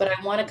 Right. But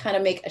I want to kind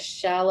of make a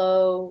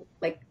shallow,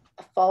 like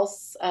a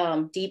false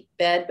deep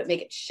bed, but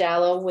make it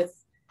shallow with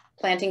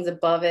plantings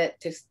above it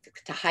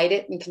to hide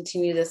it and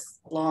continue this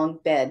long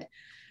bed.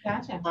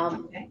 Gotcha.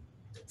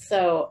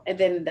 So, and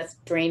then that's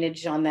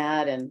drainage on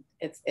that, and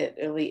it's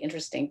really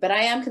interesting. But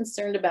I am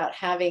concerned about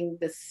having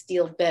this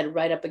steel bed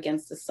right up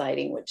against the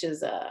siding, which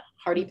is a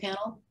hardy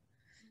panel.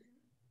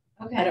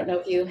 Okay. I don't know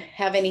if you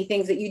have any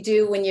things that you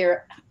do when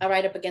you're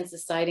right up against the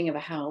siding of a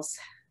house.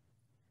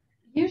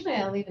 Usually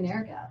I leave an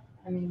air gap.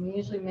 I mean, we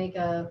usually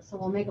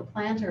we'll make a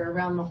planter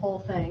around the whole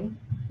thing,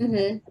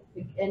 Mm-hmm.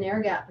 an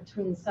air gap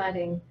between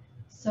siding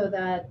so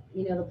that,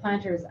 the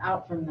planter is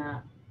out from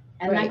that.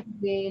 And Right. that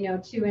could be,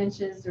 2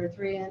 inches or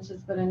 3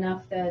 inches, but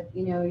enough that,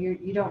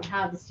 you don't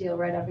have the steel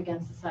right up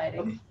against the siding.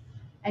 Okay.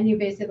 And you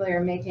basically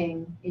are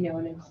making,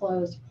 an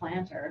enclosed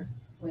planter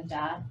with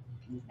that.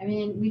 I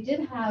mean, we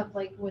did have,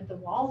 like, with the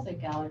walls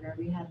at Gallagher,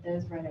 we had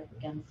those right up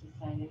against the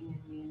siding, and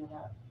we ended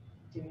up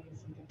doing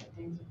some different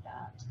things with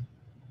that.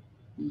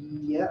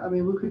 Yeah, I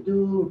mean,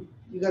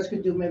 you guys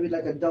could do maybe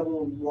like a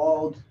double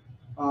walled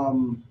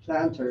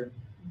planter,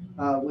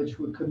 which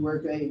could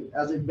work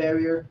as a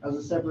barrier, as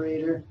a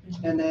separator,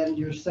 and then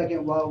your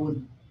second wall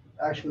would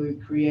actually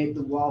create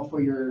the wall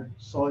for your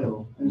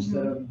soil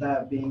instead of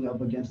that being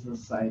up against the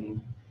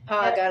siding. Oh,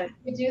 I got it.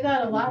 We do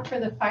that a lot for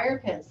the fire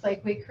pits.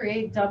 Like, we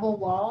create double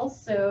walls,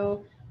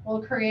 so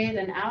we'll create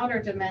an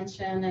outer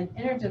dimension, an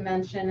inner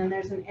dimension, and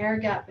there's an air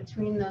gap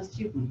between those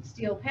two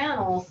steel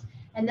panels.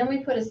 And then we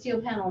put a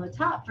steel panel on the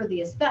top for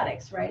the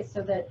aesthetics, right?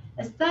 So that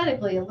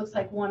aesthetically it looks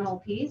like one whole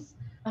piece,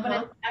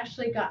 but it's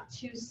actually got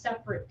 2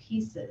 separate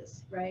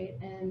pieces, right?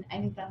 And I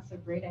think that's a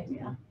great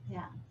idea.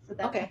 Yeah. So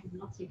that's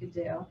something else you could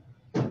do.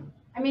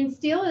 I mean,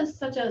 steel is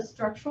such a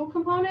structural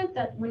component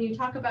that when you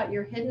talk about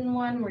your hidden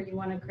one, where you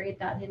want to create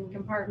that hidden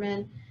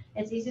compartment,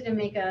 it's easy to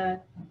make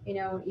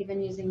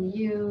even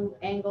using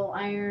angle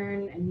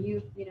iron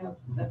and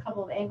a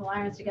couple of angle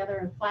irons together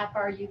and flat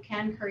bar, you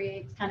can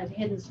create kind of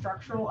hidden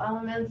structural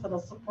elements that'll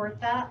support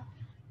that.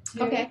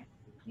 Okay.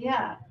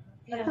 Yeah.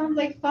 That sounds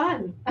like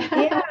fun.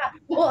 Yeah.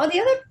 Well,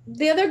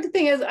 the other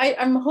thing is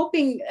I'm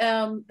hoping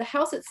the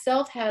house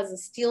itself has a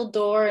steel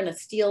door and a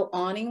steel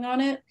awning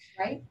on it,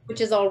 right? Which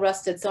is all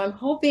rusted. So I'm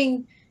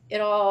hoping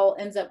it all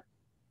ends up,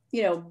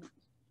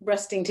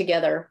 rusting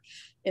together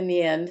in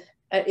the end.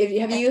 Have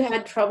you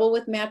had trouble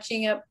with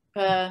matching up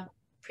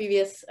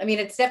previous? I mean,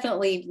 it's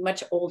definitely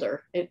much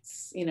older.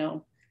 It's, Yeah,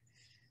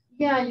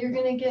 you're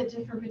gonna get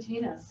different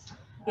patinas.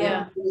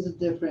 Yeah, it is a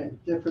different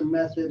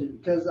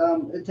method because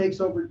it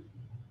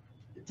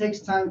takes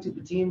time to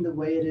patina the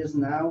way it is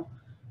now,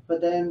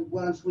 but then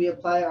once we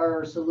apply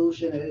our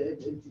solution,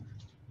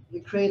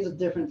 it creates a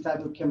different type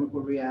of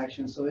chemical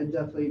reaction. So it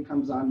definitely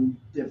comes on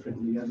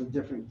differently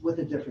with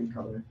a different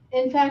color.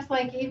 In fact,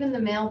 like even the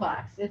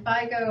mailbox, if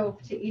I go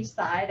to each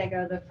side, I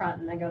go to the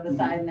front and I go to the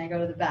side and I go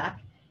to the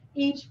back,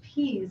 each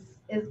piece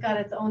has got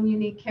its own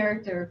unique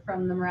character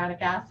from the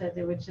muriatic acid,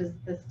 which is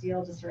the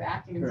steel just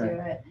reacting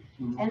to it.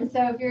 And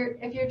so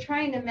if you're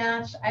trying to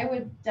match, I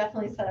would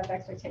definitely set up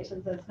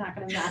expectations that it's not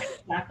going to match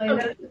exactly.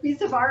 That it's a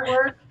piece of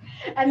artwork,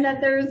 and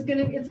that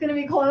it's gonna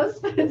be close,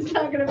 but it's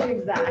not going to be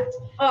exact.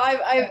 Oh,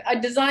 I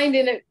designed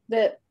in it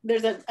that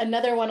there's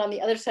another one on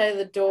the other side of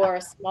the door,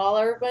 a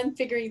smaller one,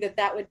 figuring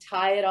that would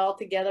tie it all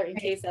together in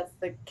case that's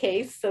the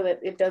case, so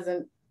that it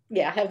doesn't,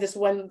 have this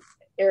one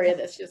area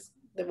that's just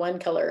the one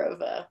color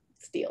of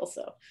steel.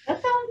 So that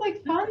sounds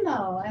like fun,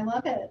 though. I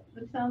love it.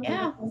 It sounds like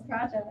a fun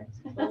project.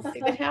 We'll see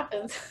what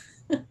happens.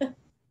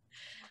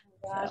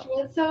 Gosh,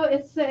 well,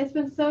 it's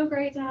been so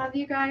great to have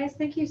you guys.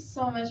 Thank you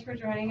so much for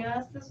joining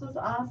us. This was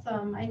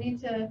awesome. I need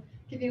to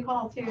give you a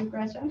call too,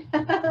 Gretchen. I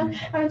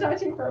haven't talked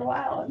to you for a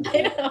while.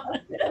 I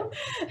know.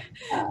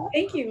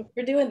 Thank you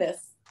for doing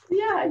this.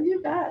 Yeah, you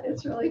bet.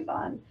 It's really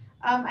fun.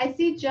 I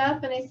see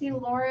Jeff and I see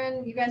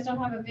Lauren. You guys don't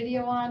have a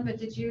video on, but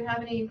did you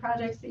have any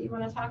projects that you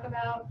want to talk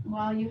about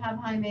while you have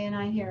Jaime and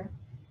I here?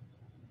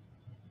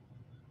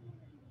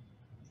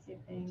 Let's see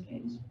if they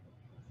engage.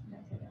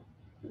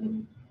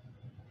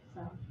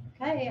 So,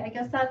 okay, I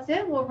guess that's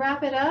it. We'll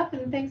wrap it up,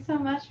 and thanks so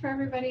much for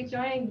everybody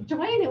joining.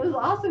 It was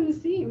awesome to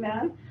see you,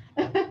 man.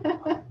 All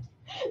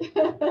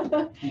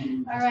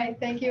right,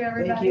 thank you,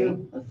 everybody. Thank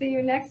you. We'll see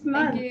you next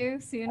month. Thank you.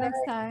 See you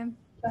next time.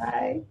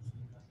 Bye.